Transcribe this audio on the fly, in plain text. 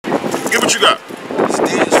Get what you got.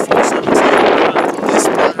 Stands 4:17. This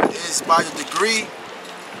matter is by the degree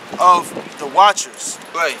of the watchers,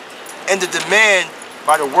 Right. and the demand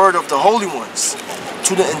by the word of the holy ones,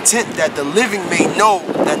 to the intent that the living may know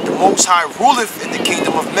that the Most High ruleth in the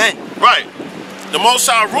kingdom of men. Right. The Most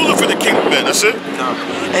High ruler for the kingdom of men. That's it.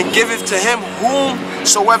 And giveth to him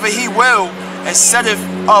whomsoever he will, and setteth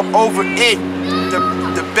up over it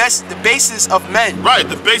the basis of men. Right.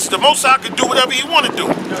 The base. The Most High could do whatever he want to do.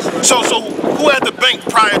 So who had the bank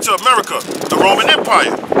prior to America? The Roman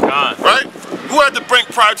Empire. Right. Who had the bank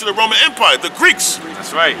prior to the Roman Empire? The Greeks.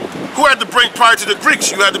 That's right. Who had the bank prior to the Greeks?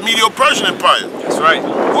 You had the Medo-Persian Empire. That's right.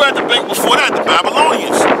 Who had the bank before that? The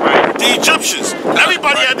Babylonians. Right. The Egyptians.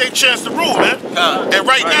 Everybody had their chance to rule, man. And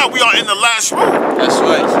right now we are in the last rule. That's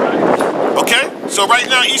right. Okay? So right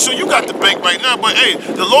now, Esau, you got the bank right now, but hey,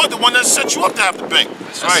 the Lord the one that set you up to have the bank.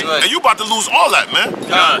 That's right. And you about to lose all that, man.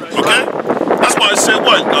 Okay? That's why I said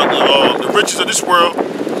what? The riches of this world,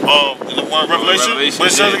 in the one Revelation? What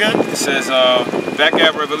it says again? It says, back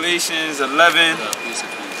at Revelations 11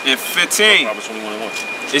 and 15. Proverbs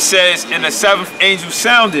 21:1. It says, and the seventh angel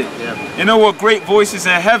sounded, and there were great voices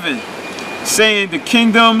in heaven, saying, the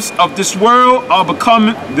kingdoms of this world are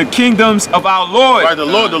becoming the kingdoms of our Lord. Right, the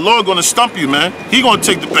Lord gonna stump you, man. He gonna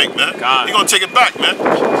take the bank, man. He gonna take it back, man.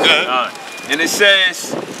 Yeah. And it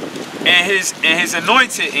says, and his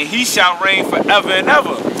anointed, and he shall reign forever and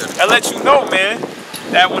ever. That let you know, man,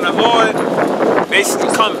 that when the Lord basically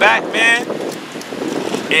come back, man,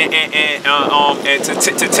 and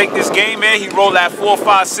to take this game, man, he rolled that 4,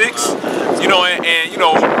 5, 6, you know, and you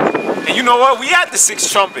know what? We at the 6th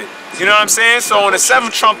trumpet. You know what I'm saying? So on the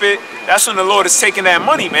 7th trumpet, that's when the Lord is taking that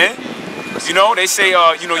money, man. You know, they say,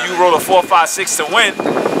 you know, you roll a 4, 5, 6 to win.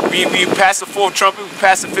 We pass the 4th trumpet, we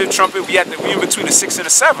pass the 5th trumpet, we in between the 6th and the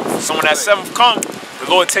 7th. So when that 7th comes, the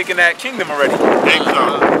Lord taking that kingdom already. Game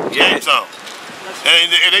time. Game time.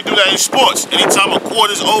 And they do that in sports. Anytime a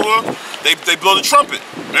quarter's over, they blow the trumpet.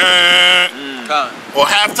 Or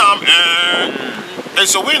halftime. And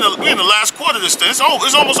so we're in the last quarter of this thing. It's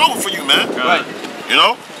almost over for you, man. Right. You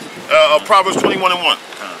know? Proverbs 21:1.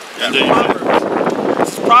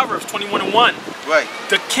 This is Proverbs 21:1. Right.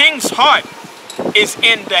 The king's heart is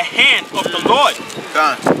in the hand of the Lord,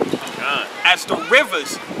 as the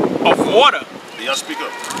rivers of water. Y'all speak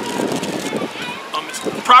up. It's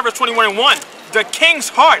Proverbs 21:1. The king's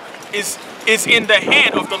heart is in the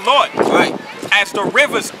hand of the Lord, Right. as the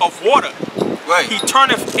rivers of water. Right. He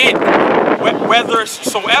turneth it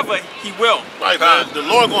whithersoever he will. Right, man. The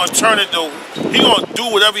Lord gonna turn it though. He gonna do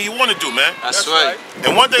whatever he wanna do, man. That's right.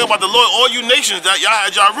 And one thing about the Lord, all you nations, that y'all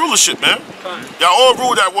had y'all rulership, man. Y'all all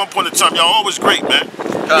ruled at one point in time. Y'all always great, man.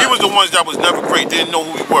 We was the ones that was never great, didn't know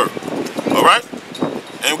who we were. All right?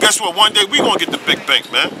 And guess what? One day we gonna get the big bank,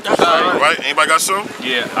 man. All right? Anybody got some?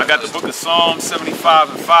 Yeah, I got the book of Psalms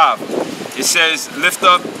 75:5. It says,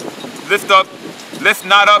 lift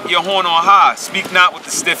not up your horn on high, speak not with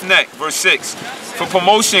the stiff neck. Verse 6. For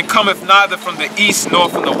promotion cometh neither from the east nor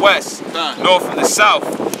from the west, nor from the south.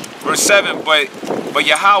 Verse 7. But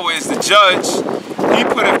Yahweh is the judge. He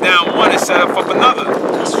putteth down one and set up another.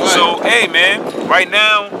 So hey man, right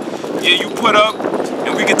now, yeah, you put up,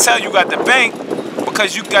 and we can tell you got the bank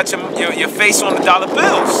because you got your face on the dollar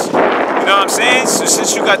bills. You know what I'm saying? So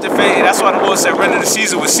since you got the face, that's why the Lord said render to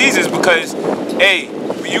Caesar what Caesar's, because hey,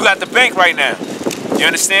 you got the bank right now. You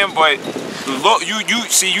understand? But the Lord,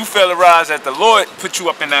 you fail to realize that the Lord put you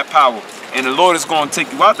up in that power, and the Lord is going to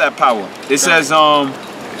take you out that power. It says,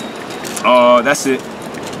 that's it.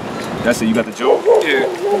 That's it. You got the Job? Yeah.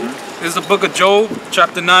 This is the book of Job,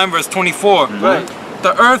 chapter 9, verse 24. Right.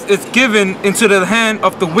 The earth is given into the hand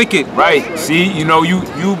of the wicked. Right. See, you know,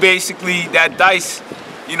 you basically, that dice,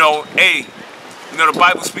 you know, hey, you know, the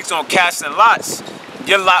Bible speaks on casting lots.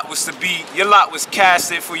 Your lot was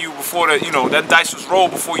casted for you before that dice was rolled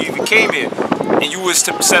before you even came here. And you was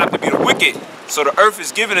set up to be the wicked. So the earth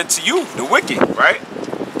is given unto you, the wicked, right?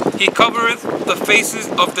 He covereth the faces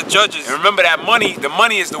of the judges. And remember that money, the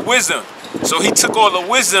money is the wisdom. So he took all the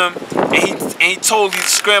wisdom and he totally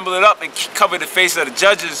scrambled it up and covered the face of the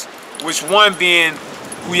judges, which one being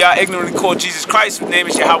who y'all ignorantly call Jesus Christ, whose name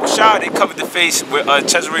is Yahweh Shah. They covered the face with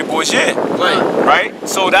Cesare Borgia. Right?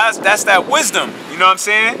 So that's that wisdom. You know what I'm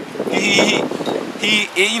saying? He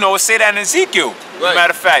you know, say that in Ezekiel. Right.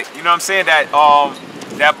 Matter of fact, you know what I'm saying? That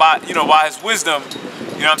by his wisdom,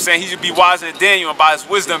 you know what I'm saying, he should be wiser than Daniel, and by his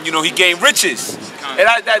wisdom, you know, he gained riches. And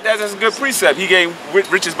that's a good precept. He gained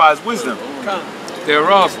riches by his wisdom.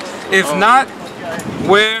 Thereof. If not,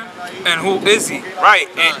 where and who is he? Right.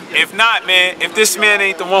 And if not, man, if this man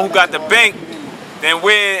ain't the one who got the bank, then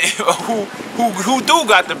who do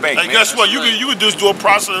got the bank? And man? guess what? You could just do a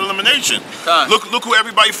process of elimination. Look who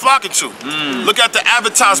everybody flocking to. Look at the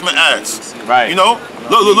advertisement ads. Right. You know,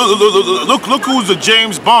 look who's the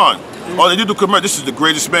James Bond. Oh, they did the commercial. This is the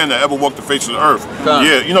greatest man that ever walked the face of the earth.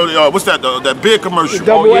 Yeah, you know, what's that? That beer commercial.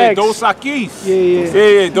 Oh yeah, Dos Equis.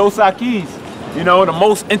 Yeah, Dos Equis. You know, the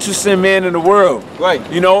most interesting man in the world. Right.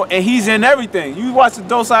 You know, and he's in everything. You watch the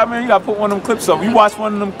Dos Equis, man, you gotta put one of them clips up. You watch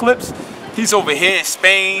one of them clips, he's over here in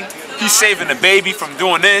Spain. He's saving the baby from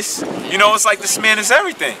doing this. You know, it's like this man is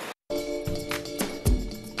everything.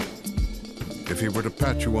 If he were to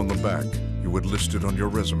pat you on the back, you would list it on your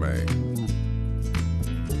resume.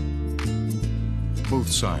 Both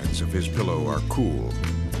sides of his pillow are cool.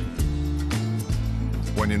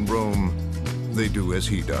 When in Rome, they do as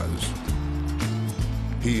he does.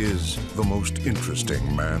 He is the most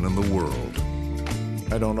interesting man in the world.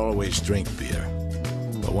 I don't always drink beer,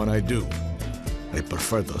 but when I do, I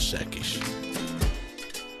prefer Dos Equis.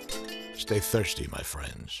 Stay thirsty, my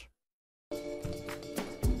friends.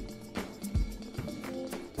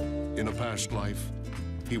 In a past life,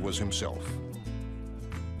 he was himself.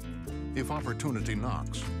 If opportunity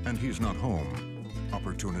knocks and he's not home,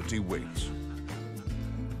 opportunity waits.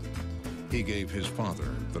 He gave his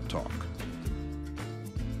father the talk.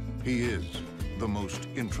 He is the most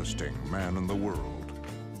interesting man in the world.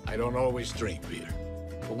 I don't always drink beer,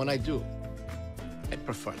 but when I do, I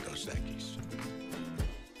prefer Dos Equis.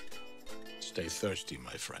 Stay thirsty,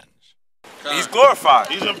 my friends. He's glorified.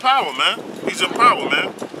 He's in power, man. He's in power,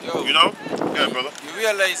 man. Yo, you know? Yeah, brother. You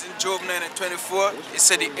realize in Job 9:24, it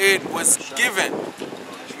said the earth was given.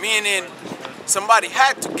 Meaning, somebody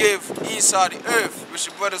had to give Esau the earth, which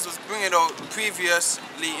the brothers was bringing out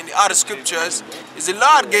previously in the other scriptures, is the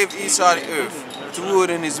Lord gave Esau the earth to rule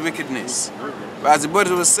in his wickedness. But as the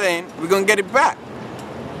brothers was saying, we're going to get it back.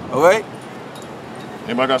 All right?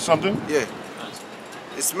 Anybody got something? Yeah.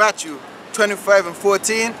 It's Matthew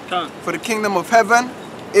 25:14. For the kingdom of heaven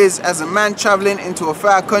is as a man traveling into a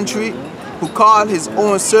far country, who called his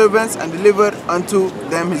own servants and delivered unto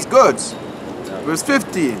them his goods. Verse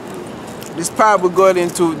 15. This parable goes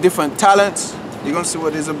into different talents. You're going to see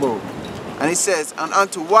what it's about. And he says, and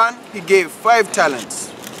unto one he gave 5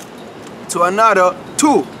 talents, to another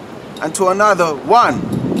 2, and to another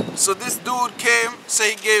 1. So this dude came, so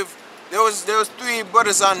he gave, there was 3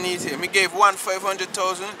 brothers underneath him. He gave one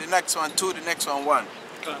 500,000, the next one 2, the next one 1.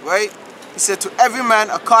 Right? He said, to every man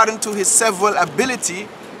according to his several ability,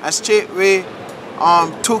 and straightway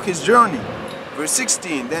took his journey. Verse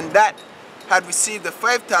 16, then that had received the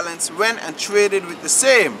 5 talents went and traded with the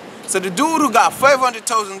same. So the dude who got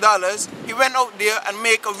 $500,000, he went out there and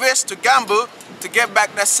make a risk to gamble to get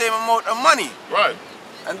back that same amount of money. Right.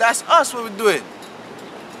 And that's us what we're doing.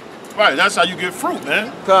 Right, that's how you get fruit,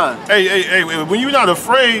 man. Come on. Hey, when you're not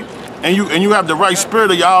afraid and you have the right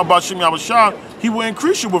spirit of Yahweh Shem Yahushua, he will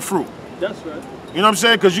increase you with fruit. That's right. You know what I'm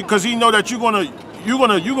saying? Because he know that you're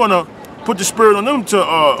gonna put the spirit on them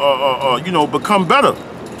to you know, become better,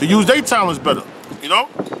 to use their talents better. You know?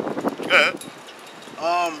 Yeah.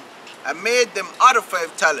 I made them other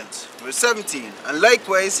 5 talents. Verse 17. And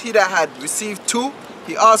likewise he that had received 2,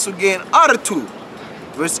 he also gained other 2.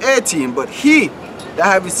 Verse 18. But he that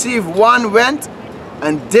had received 1 went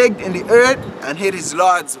and digged in the earth and hid his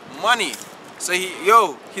Lord's money. So he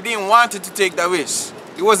didn't want it to take that risk.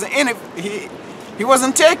 He wasn't in it. He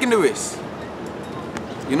wasn't taking the risk.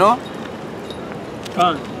 You know?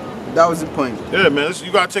 That was the point. Yeah, man.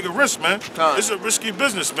 You gotta take a risk, man. It's a risky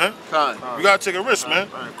business, man. You gotta take a risk, man.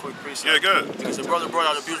 Quick precept. Yeah, good. Because the brother brought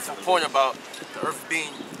out a beautiful point about the earth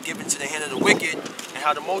being given to the hand of the wicked, and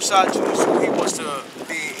how the Most High chooses who he wants to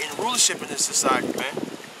be in rulership in this society, man.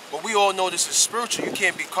 But we all know this is spiritual. You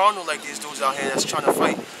can't be carnal like these dudes out here that's trying to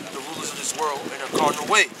fight the rulers of this world in a carnal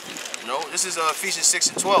way. You know, this is Ephesians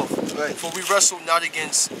 6:12. Right. For we wrestle not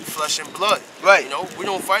against flesh and blood. Right. You know, we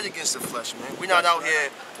don't fight against the flesh, man. We're not out here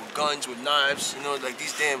with guns, with knives. You know, like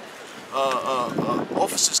these damn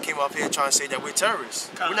officers came up here trying to say that we're terrorists.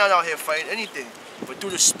 We're not out here fighting anything. But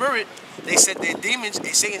through the spirit, they sent their demons.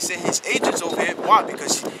 Satan sent his agents over here. Why?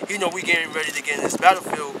 Because he know we getting ready to get in this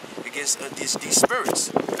battlefield against these spirits.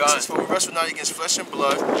 This is for we wrestle not against flesh and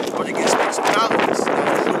blood, but against principalities.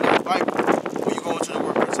 That's in the Bible. When you go into the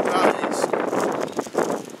word principalities,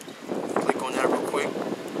 click on that real quick.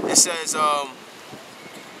 It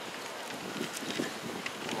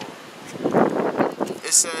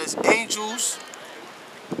says, angels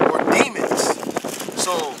or demons.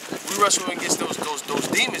 So we wrestle against those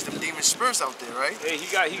demons, them demon spirits out there, right? Hey,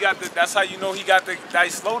 he got the. That's how you know he got the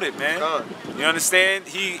dice loaded, man. You understand?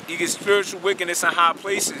 He gets spiritual wickedness in high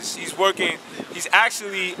places. He's working. He's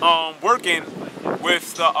actually working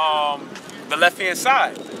with the left-hand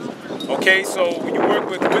side. Okay, so when you work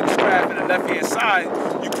with witchcraft and the left-hand side,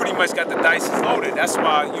 you pretty much got the dice loaded. That's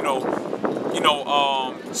why, and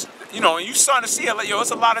you starting to see it. Like, yo,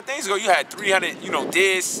 it's a lot of things ago. You had 300,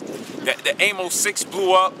 deads. The Amos 6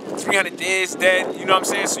 blew up. 300 deads dead. You know what I'm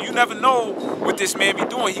saying? So you never know what this man be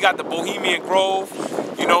doing. He got the Bohemian Grove.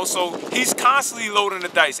 So he's constantly loading the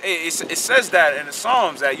dice. It says that in the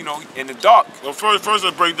Psalms that in the dark. Well, first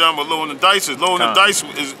let's break down what loading the dice is. Loading the dice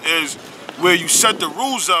is where you set the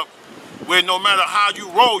rules up, where no matter how you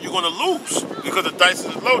roll, you're gonna lose because the dice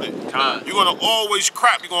is loaded. You're gonna always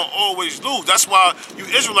crap. You're gonna always lose. That's why you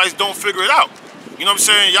Israelites don't figure it out. You know what I'm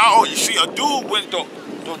saying? Y'all, you see, a dude went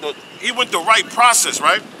he went the right process,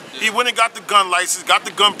 right? Yeah. He went and got the gun license, got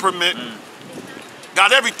the gun permit,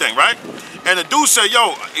 got everything, right? And the dude said,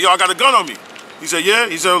 yo, I got a gun on me. He said, yeah.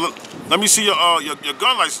 He said, let me see your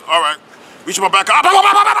gun license. All right. Reach in my back.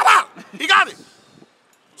 He got it.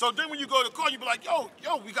 So then when you go to the car, you be like, yo,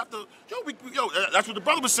 we got the, that's what the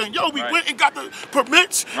brother was saying. Yo, we went and got the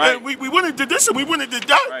permits, and we went and did this, and we went and did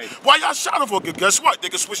that. Right. Why y'all shot him for? Guess what? They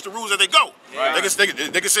can switch the rules as they go. Right. They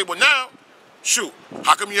can say, well, now, shoot,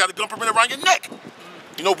 how come you had a gun permit around your neck?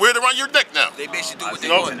 Wear it around your neck now. They basically do what they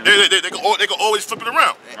want. They can always flip it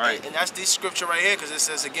around. Right. And that's this scripture right here, because it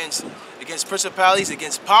says against principalities,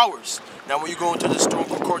 against powers. Now, when you go into the strong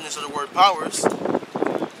concordance of the word powers,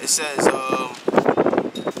 it says, let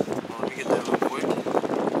me get that real quick.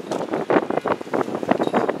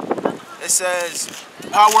 It says,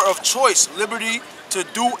 power of choice, liberty to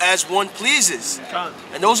do as one pleases.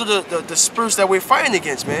 And those are the spirits that we're fighting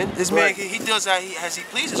against, man. This man, he does as he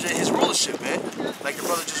pleases in his rulership, man. Like the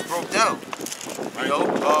brother just broke down. I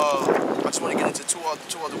just want to get into two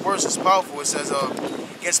other words. It's powerful. It says,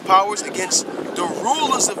 against powers, against the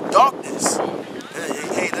rulers of darkness.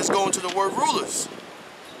 Hey, let's go into the word rulers.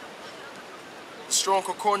 The strong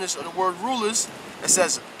concordance of the word rulers. It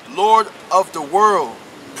says, Lord of the world,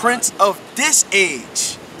 prince of this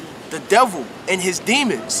age, the devil and his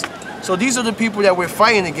demons. So these are the people that we're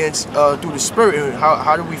fighting against through the spirit. And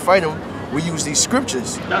how do we fight them? We use these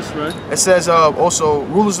scriptures. That's right. It says also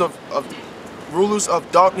rulers of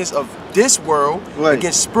darkness of this world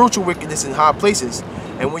against spiritual wickedness in high places.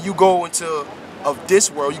 And when you go into of this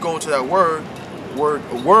world, you go into that word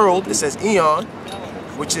world. It says eon,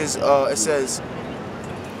 which is it says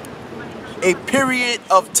a period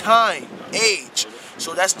of time, age.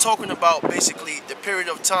 So that's talking about basically the period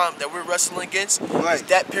of time that we're wrestling against. Is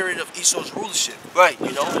that period of Esau's rulership. Right.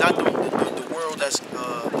 Not the world that's the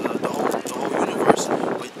whole universe,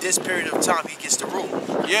 but this period of time he gets to rule.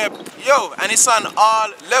 Yeah, and it's on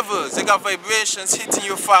all levels. They got vibrations hitting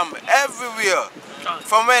you from everywhere.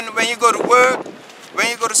 From when you go to work, when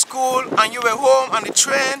you go to school, and you're at home on the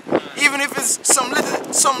train, even if it's some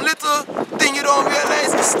little thing you don't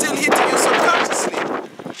realize, it's still hitting you subconsciously.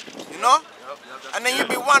 And then you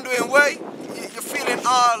be wondering why you're feeling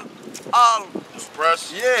all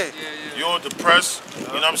depressed. Yeah. You're depressed. You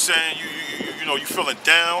know what I'm saying? You feeling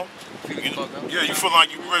down. You feel like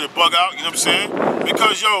you're ready to bug out. You know what I'm saying?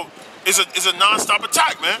 Because it's a non-stop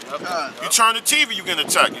attack, man. You turn the TV, you get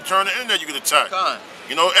attacked. You turn the internet, you get attacked. Hey,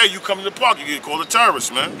 you come to the park, you get called a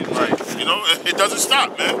terrorist, man. Right. It doesn't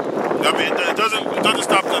stop, man. I mean, it doesn't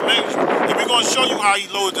stop the man. And we're gonna show you how he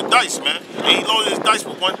loaded the dice, man. And he loaded his dice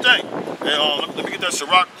with one thing. And let me get that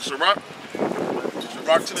Sirach 10:8.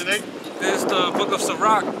 This is the book of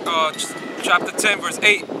Sirach, chapter 10, verse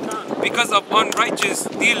 8. Because of unrighteous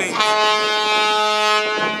dealing.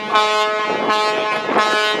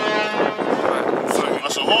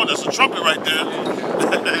 That's a horn, that's a trumpet right there.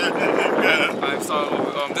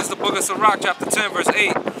 This is the book of Sirach, chapter 10, verse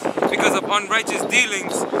 8. Because of unrighteous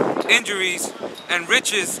dealings, injuries, and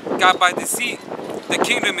riches got by deceit, the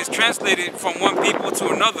kingdom is translated from one people to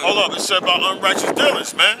another. Hold up, it said about unrighteous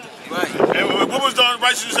dealings, man. Right. And what was the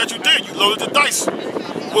unrighteousness that you did? You loaded the dice.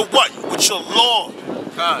 With what? With your law.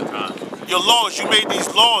 Your laws, you made these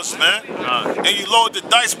laws, man. And you loaded the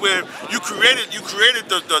dice where you created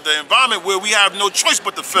the environment where we have no choice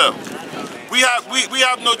but to fail. We have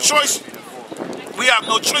no choice. We have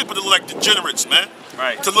no choice but to look like degenerates, man.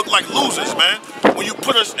 Right. To look like losers, man. When you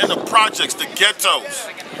put us in the projects, the ghettos,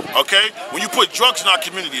 okay? When you put drugs in our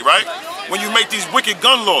community, right? When you make these wicked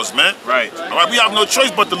gun laws, man. Right. All right, we have no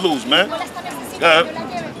choice but to lose, man. Yeah.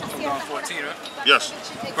 14, right? Yes.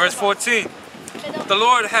 Verse 14. The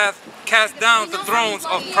Lord hath cast down the thrones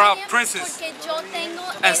of proud princes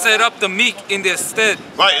and set up the meek in their stead.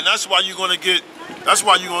 Right, and that's why you're gonna get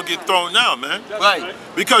thrown down, man. Right.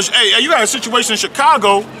 Because hey, you had a situation in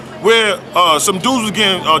Chicago where some dudes was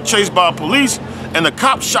getting chased by police, and the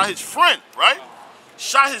cop shot his friend, right?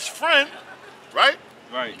 Shot his friend, right?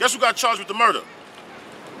 Right. Guess who got charged with the murder?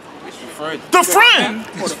 The The friend.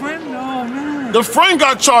 His friend? Oh, man. The friend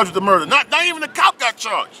got charged with the murder. Not even the cop got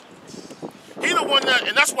charged. He the one that,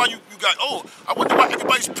 and that's why you got, oh, I wonder why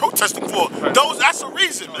everybody's protesting for. That's the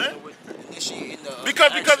reason, man.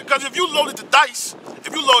 Because if you loaded the dice,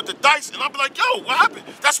 and I'll be like, yo, what happened?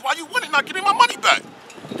 That's why you winning, not giving my money back.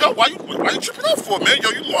 Yo, why you tripping out for, man? Yo,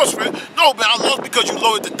 you lost, man. No, man, I lost because you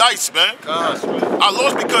loaded the dice, man. I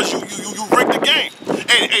lost because you rigged the game.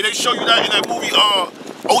 Hey, they show you that in that movie,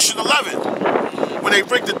 Ocean 11, when they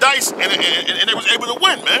rigged the dice and they was able to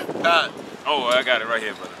win, man. Oh, I got it right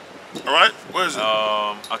here, brother. All right, where is it?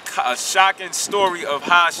 A shocking story of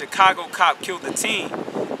how a Chicago cop killed a teen,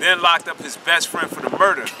 then locked up his best friend for the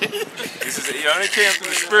murder. This is, yo, they came through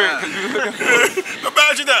the spirit.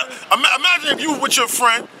 Imagine that. Imagine if you with your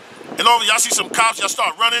friend, and all y'all see some cops, y'all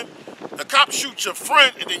start running. The cop shoots your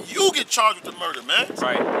friend, and then you get charged with the murder, man.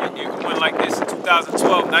 Right. It went like this. In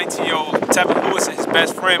 2012, 19-year-old Tevin Lewis and his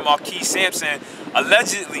best friend, Marquis Sampson,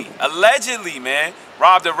 allegedly, man,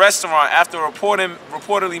 robbed a restaurant after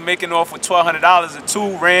reportedly making off with $1,200. The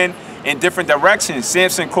two ran in different directions.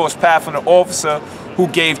 Sampson crossed paths from the officer who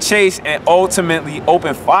gave chase and ultimately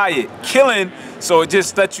opened fire, killing. So it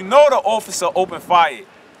just let you know the officer opened fire,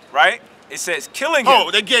 right? It says killing him. Oh,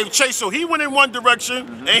 they gave chase, so he went in one direction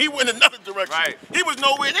and he went in another direction. Right. He was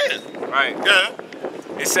nowhere there. Right. Yeah.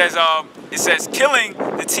 It says killing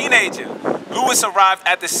the teenager. Lewis arrived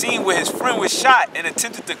at the scene where his friend was shot and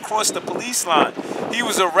attempted to cross the police line. He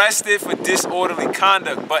was arrested for disorderly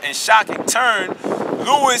conduct, but in shocking turn,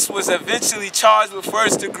 Lewis was eventually charged with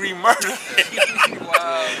first-degree murder.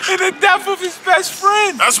 Wow. And the death of his best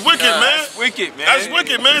friend. That's wicked, man. That's wicked, man. That's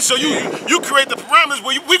wicked, man. So you create the parameters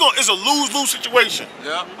where it's a lose-lose situation.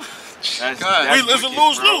 Yep. It's a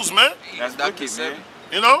lose-lose, man. That's wicked, man.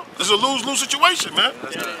 You know, it's a lose-lose situation, man.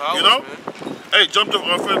 You know? Hey, jump to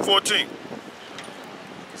friend 14.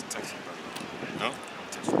 No?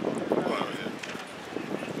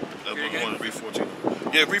 Oh, yeah. Read 14.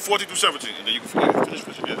 Yeah, read 14 through 17, and then you can finish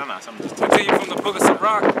with it. Yeah. No, something just Continue from the book of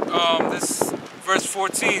Sirach, this verse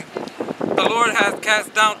 14. The Lord hath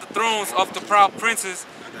cast down the thrones of the proud princes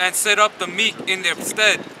and set up the meek in their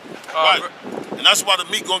stead. Right. And that's why the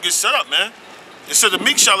meek gonna get set up, man. It said the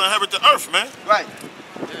meek shall inherit the earth, man. Right.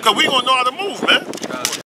 Because we gonna know how to move, man.